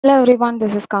Hello everyone,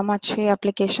 this is Kamachi,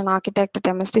 Application Architect at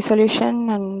MSD Solution,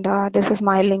 and this is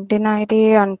my LinkedIn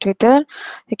ID on Twitter.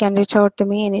 You can reach out to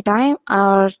me anytime,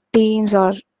 or Teams,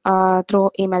 or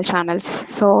through email channels.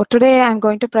 So today I'm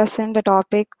going to present the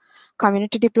topic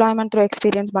community deployment through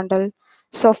experience bundle.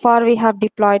 So far we have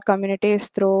deployed communities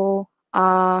through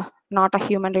not a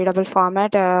human readable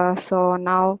format. So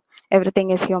now everything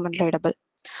is human readable.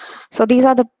 So these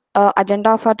are the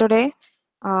agenda for today.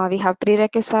 We have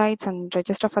prerequisites and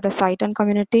register for the site and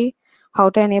community,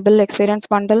 how to enable experience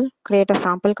bundle, create a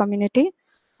sample community,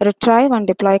 retrieve and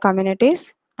deploy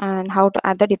communities, and how to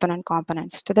add the dependent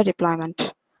components to the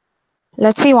deployment.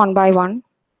 Let's see one by one.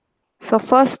 So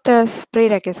first is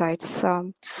prerequisites.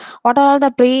 What are all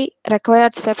the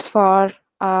pre-required steps for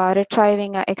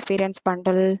retrieving an experience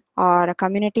bundle or a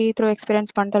community through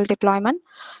experience bundle deployment?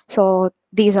 So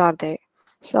these are there.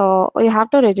 So you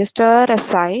have to register a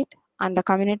site and the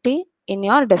community in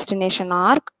your destination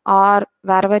arc or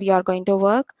wherever you are going to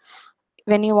work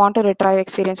when you want to retrieve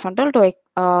experience bundle to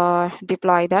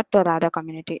deploy that to the other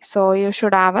community. So you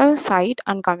should have a site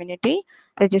and community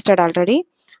registered already,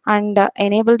 and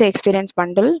enable the experience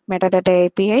bundle metadata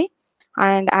API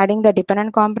and adding the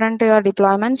dependent component to your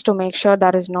deployments to make sure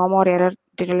there is no more error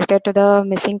related to the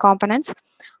missing components.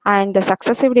 And the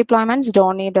successive deployments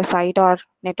don't need the site or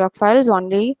network files,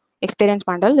 only experience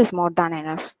bundle is more than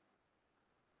enough.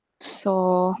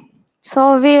 So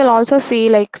we will also see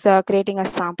like creating a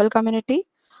sample community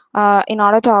in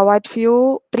order to avoid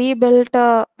few pre-built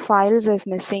files is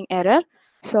missing error.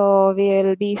 So we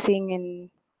will be seeing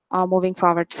in moving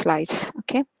forward slides.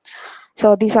 Okay.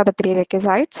 So these are the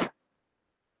prerequisites.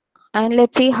 And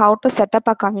let's see how to set up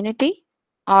a community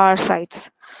or sites.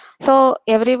 So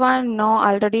everyone know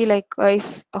already, like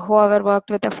if whoever worked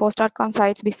with the force.com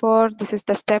sites before, this is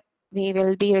the step we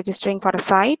will be registering for a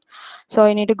site. So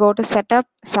you need to go to setup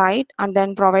site and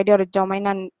then provide your domain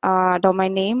and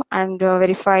domain name and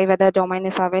verify whether domain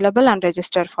is available and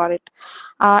register for it.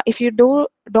 If you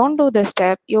don't do this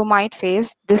step, you might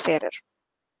face this error,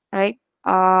 right?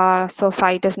 So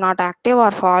site is not active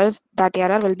or false, that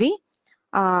error will be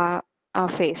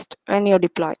faced when you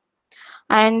deploy.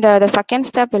 And the second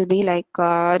step will be like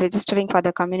registering for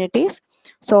the communities.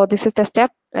 So this is the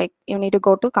step, like you need to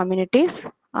go to communities,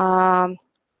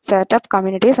 set up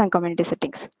communities and community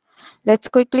settings. Let's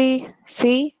quickly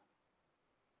see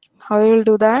how you will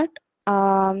do that.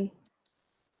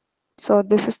 So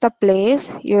this is the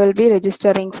place you will be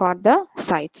registering for the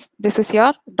sites. This is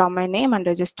your domain name and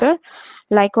register.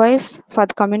 Likewise, for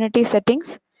the community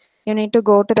settings, you need to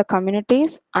go to the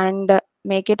communities and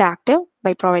make it active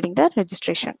by providing the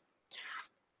registration.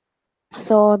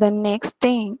 So the next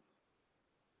thing,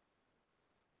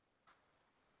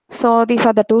 so these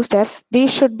are the two steps.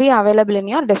 These should be available in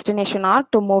your destination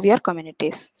arc to move your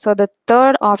communities. So the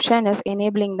third option is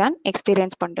enabling the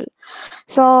experience bundle.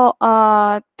 So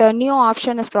the new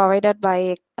option is provided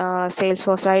by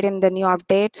Salesforce, right, in the new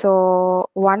update. So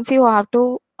once you have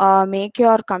to make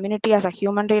your community as a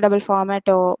human readable format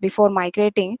before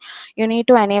migrating, you need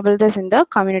to enable this in the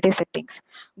community settings.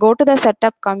 Go to the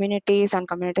setup communities and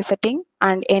community setting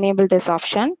and enable this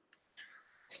option.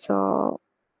 So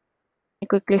let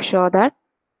me quickly show that.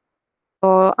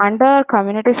 So under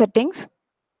community settings,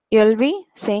 you'll be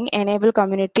seeing enable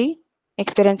community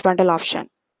experience bundle option.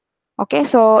 Okay,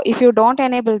 so if you don't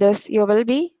enable this, you will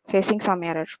be facing some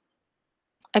error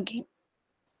again.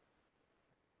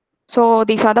 So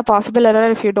these are the possible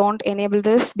error if you don't enable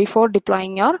this before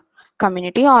deploying your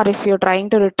community, or if you're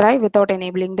trying to retrieve without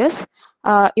enabling this,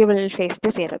 you will face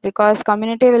this error because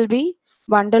community will be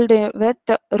bundled with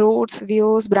routes,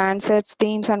 views, brand sets,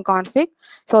 themes, and config.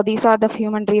 So these are the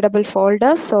human readable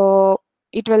folders. So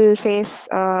it will face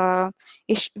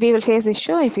we will face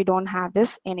issue if you don't have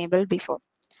this enabled before.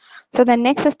 So the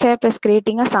next step is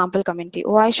creating a sample community.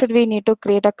 Why should we need to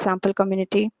create a sample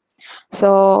community?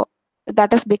 So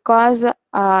that is because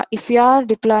if you are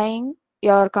deploying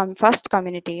your first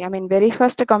community, I mean very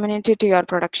first community to your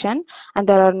production, and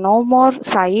there are no more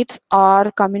sites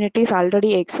or communities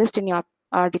already exist in your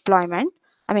deployment,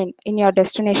 I mean in your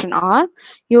destination arc,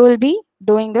 you will be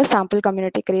doing the sample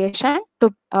community creation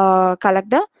to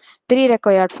collect the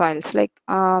pre-required files. Like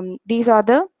these are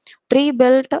the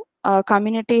pre-built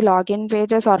community login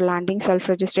pages or landing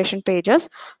self-registration pages.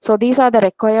 So these are the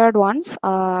required ones.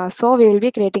 So we will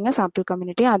be creating a sample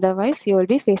community. Otherwise, you will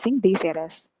be facing these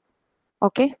errors.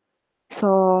 Okay.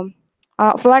 So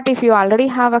but if you already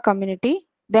have a community,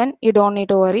 then you don't need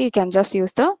to worry. You can just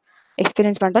use the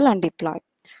experience bundle and deploy.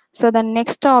 So the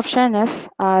next option is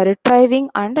retrieving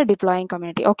and deploying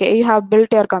community. Okay, you have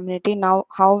built your community. Now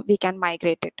how we can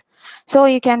migrate it? So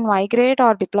you can migrate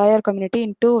or deploy your community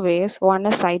in two ways. One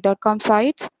is site.com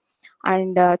sites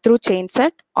and through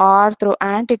chainset, or through,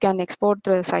 and you can export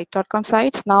through the site.com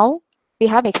sites. Now we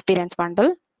have experience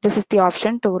bundle. This is the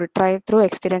option to retrieve through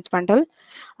experience bundle.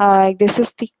 This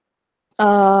is the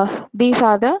these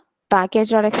are the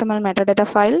package.xml metadata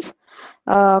files,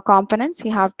 components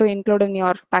you have to include in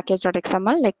your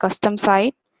package.xml, like custom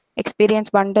site,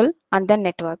 experience bundle, and then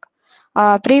network.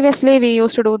 Previously, we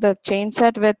used to do the chain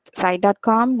set with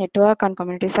site.com, network, and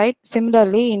community site.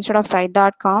 Similarly, instead of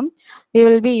site.com, we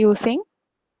will be using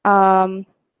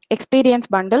experience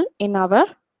bundle in our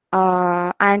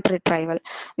ant retrieval.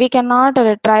 We cannot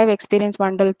retrieve experience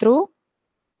bundle through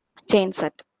chain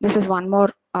set. This is one more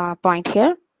point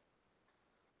here.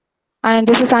 And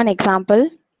this is an example.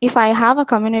 If I have a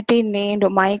community named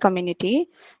my community,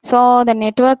 so the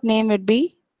network name would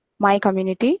be my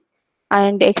community,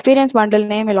 and experience bundle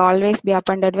name will always be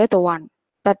appended with 1.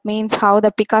 That means how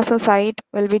the Picasso site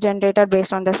will be generated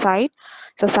based on the site.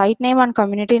 So site name and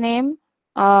community name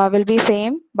will be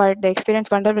same, but the experience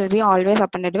bundle will be always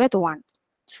appended with 1,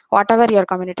 whatever your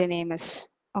community name is.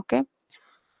 Okay.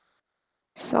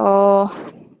 So,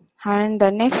 and the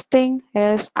next thing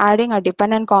is adding a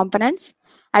dependent components.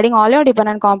 Adding all your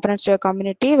dependent components to your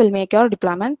community will make your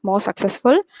deployment more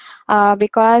successful,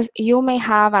 because you may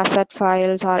have asset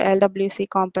files or LWC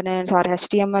components or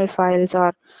HTML files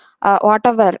or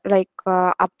whatever. Like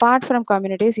apart from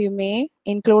communities, you may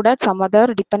included some other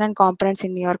dependent components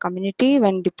in your community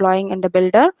when deploying in the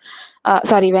builder.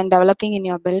 When developing in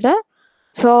your builder.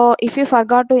 So if you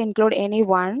forgot to include any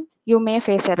one, you may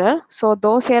face error. So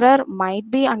those error might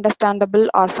be understandable,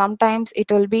 or sometimes it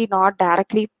will be not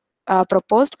directly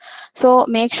proposed. So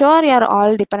make sure your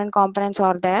all dependent components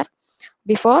are there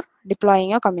before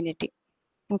deploying your community.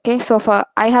 Okay, so for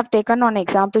I have taken one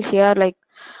example here, like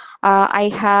I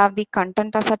have the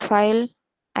content asset file,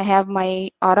 I have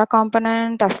my Aura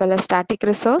component as well as static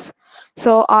resource.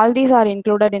 So all these are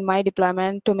included in my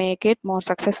deployment to make it more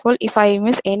successful. If I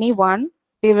miss any one,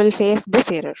 we will face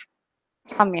this error,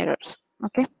 some errors.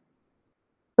 Okay.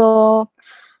 So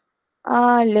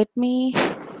let me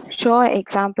show an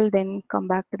example, then come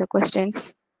back to the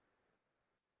questions.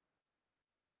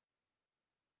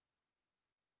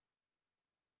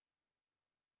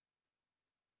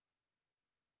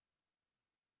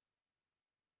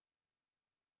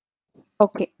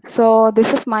 Okay, so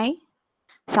this is my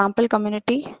sample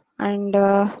community, and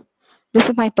this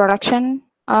is my production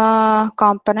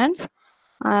components,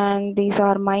 and these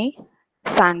are my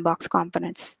sandbox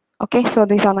components. Okay, so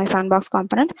these are my sandbox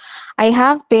component. I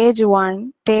have page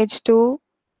 1, page 2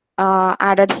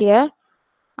 added here.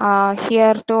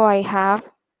 Here too I have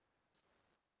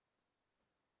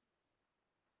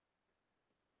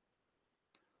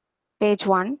page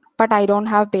 1, but I don't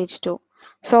have page 2.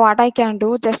 So what I can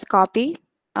do, just copy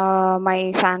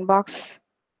my sandbox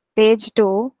page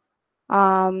 2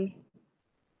 um,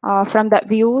 from the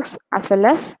views as well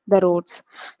as the routes.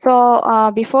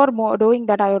 So before doing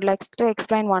that, I would like to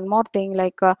explain one more thing.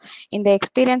 Like in the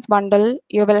experience bundle,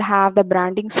 you will have the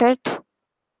branding set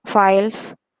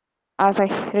files as a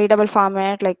readable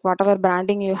format, like whatever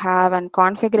branding you have and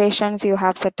configurations you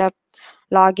have set up,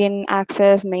 login,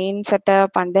 access, main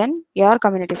setup, and then your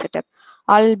community setup.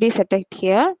 All will be set up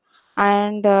here.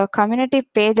 And the community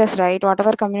pages, right?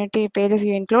 Whatever community pages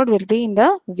you include will be in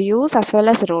the views as well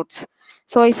as routes.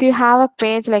 So if you have a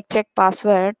page like check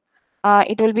password,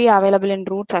 it will be available in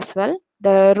routes as well.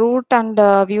 The route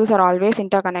and views are always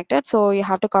interconnected, so you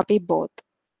have to copy both.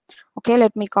 Okay,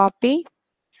 let me copy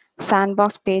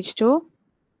sandbox page 2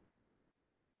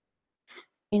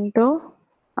 into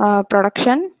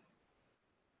production.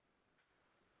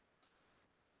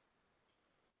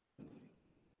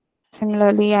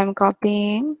 Similarly, I'm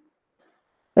copying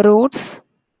routes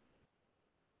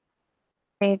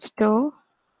page 2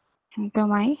 into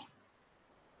my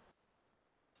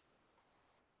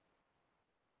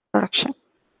production.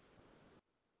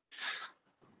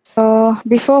 So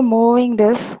before moving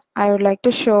this, I would like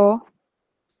to show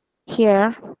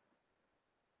here,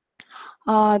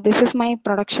 this is my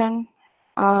production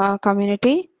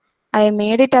community. I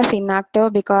made it as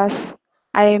inactive because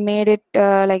I made it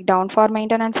like down for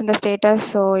maintenance in the status,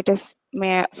 so it is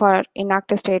for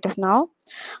inactive status now.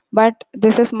 But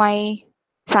this is my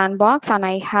sandbox, and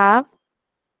I have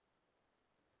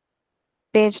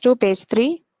page 2, page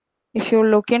 3. If you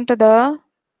look into the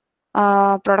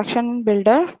production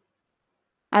builder,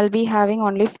 I'll be having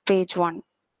only page 1.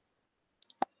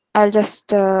 I'll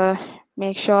just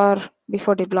make sure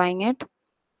before deploying it.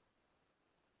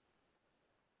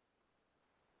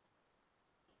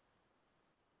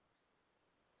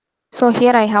 So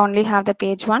here I only have the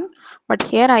page 1, but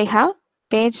here I have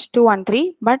page 2 and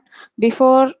 3. But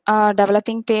before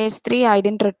developing page 3, I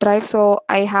didn't retrieve, so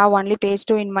I have only page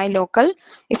 2 in my local.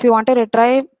 If you want to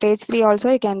retrieve page 3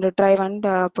 also, you can retrieve and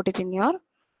put it in your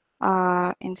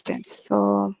instance.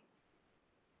 So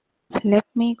let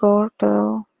me go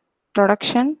to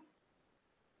production.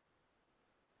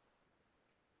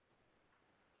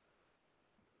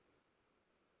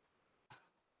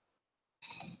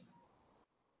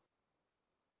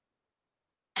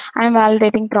 I'm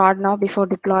validating prod now before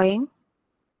deploying.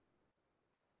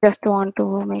 Just want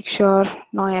to make sure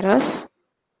no errors.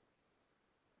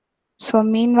 So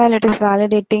meanwhile it is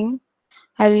validating,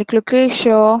 I will quickly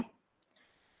show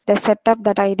the setup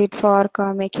that I did for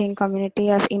making community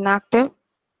as inactive.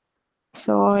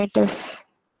 So it is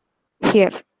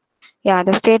here. Yeah,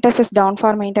 the status is down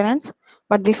for maintenance,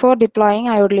 but before deploying,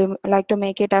 I would like to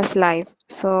make it as live.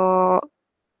 So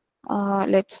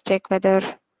let's check whether.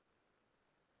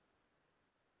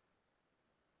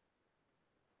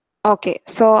 Okay,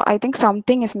 so I think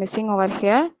something is missing over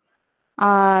here.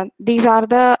 These are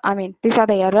the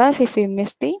errors if we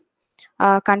miss the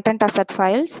content asset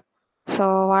files.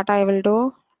 So what I will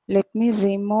do, let me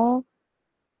remove.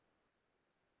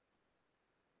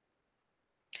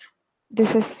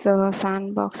 This is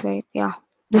sandbox, right? Yeah,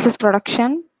 this is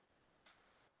production.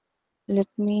 Let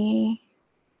me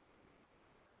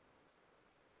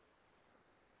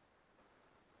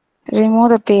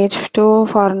remove the page 2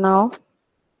 for now,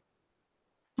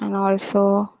 and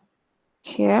also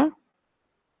here.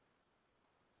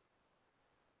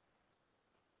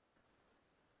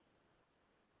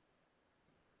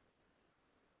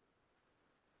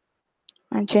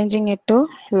 I'm changing it to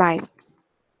live.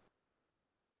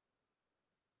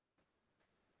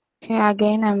 Okay,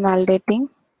 again I'm validating.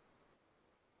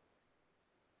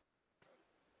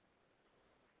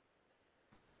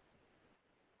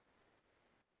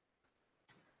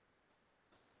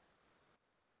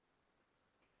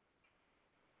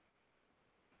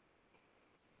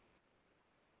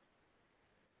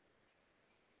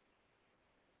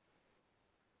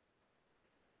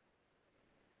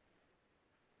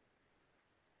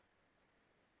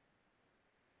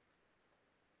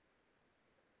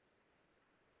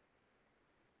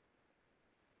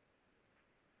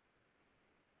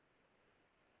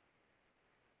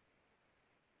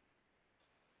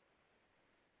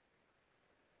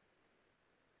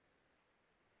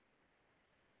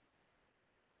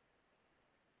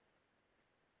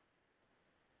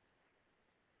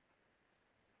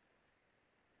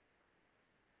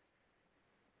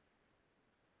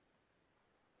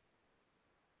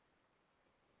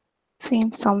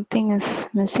 Seems something is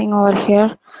missing over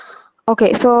here.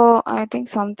 Okay, so I think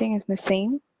something is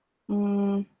missing.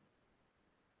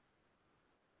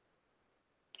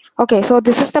 Okay, so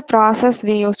this is the process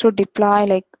we used to deploy,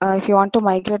 like if you want to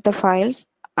migrate the files.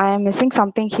 I am missing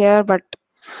something here, but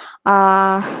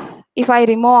if I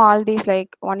remove all these,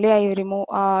 like only I remove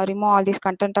all these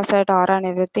content asset R and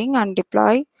everything and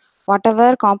deploy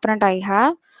whatever component I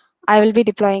have, I will be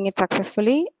deploying it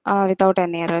successfully without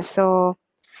any errors. So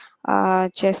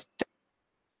just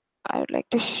I would like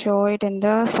to show it in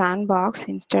the sandbox.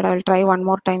 Instead, I'll try one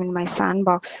more time in my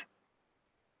sandbox.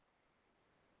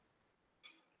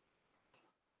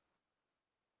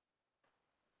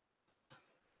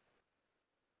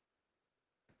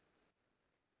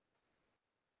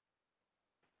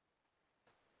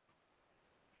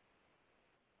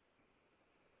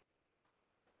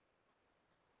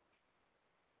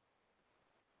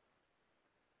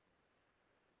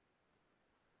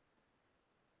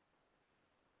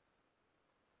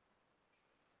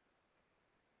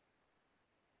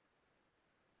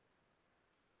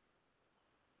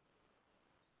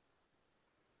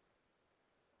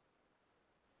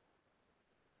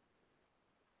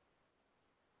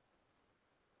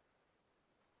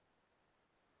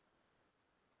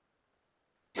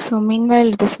 So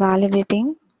meanwhile, it is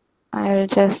validating. I'll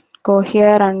just go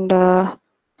here and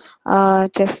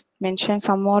just mention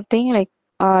some more thing, like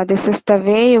this is the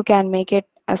way you can make it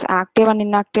as active and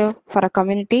inactive for a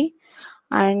community.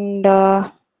 And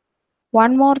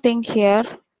one more thing here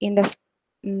in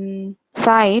the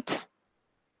sites,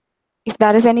 if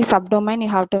there is any subdomain, you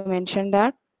have to mention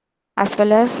that, as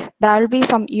well as there will be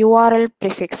some URL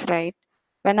prefix, right?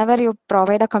 Whenever you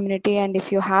provide a community and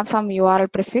if you have some URL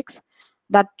prefix,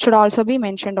 that should also be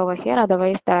mentioned over here.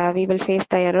 Otherwise, we will face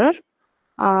the error.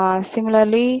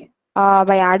 Similarly,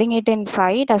 by adding it in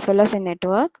site as well as in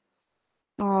network.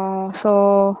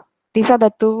 So these are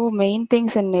the two main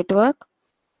things in network.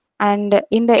 And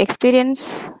in the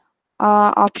experience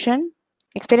option,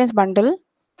 experience bundle,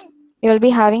 you will be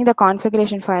having the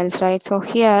configuration files, right? So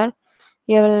here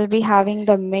you will be having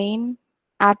the main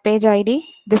app page ID.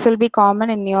 This will be common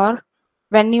in your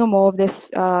when you move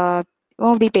this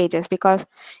move the pages, because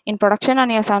in production on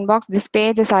your sandbox this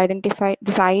page is identified,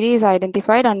 this ID is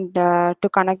identified, and to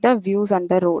connect the views and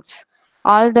the routes,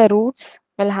 all the routes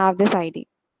will have this ID,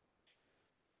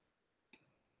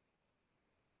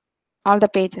 all the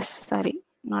pages, sorry,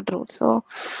 not routes. So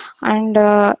and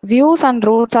views and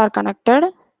routes are connected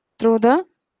through the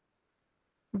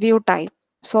view type.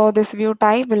 So this view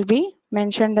type will be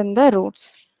mentioned in the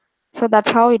routes. So that's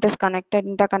how it is connected,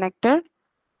 interconnected.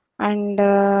 And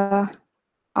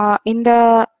in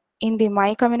the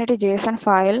my community JSON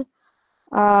file,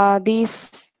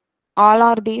 these all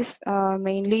are these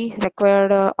mainly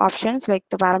required options, like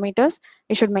the parameters.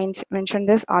 We should mention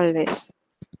this always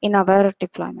in our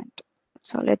deployment.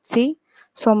 So let's see.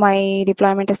 So my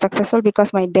deployment is successful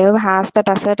because my dev has that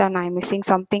asset and I'm missing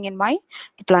something in my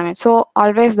deployment. So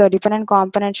always the dependent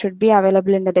component should be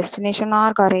available in the destination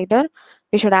arc, or either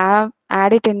we should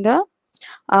add it in the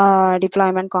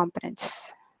deployment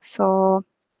components. So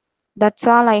that's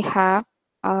all I have.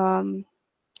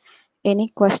 Any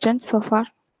questions so far?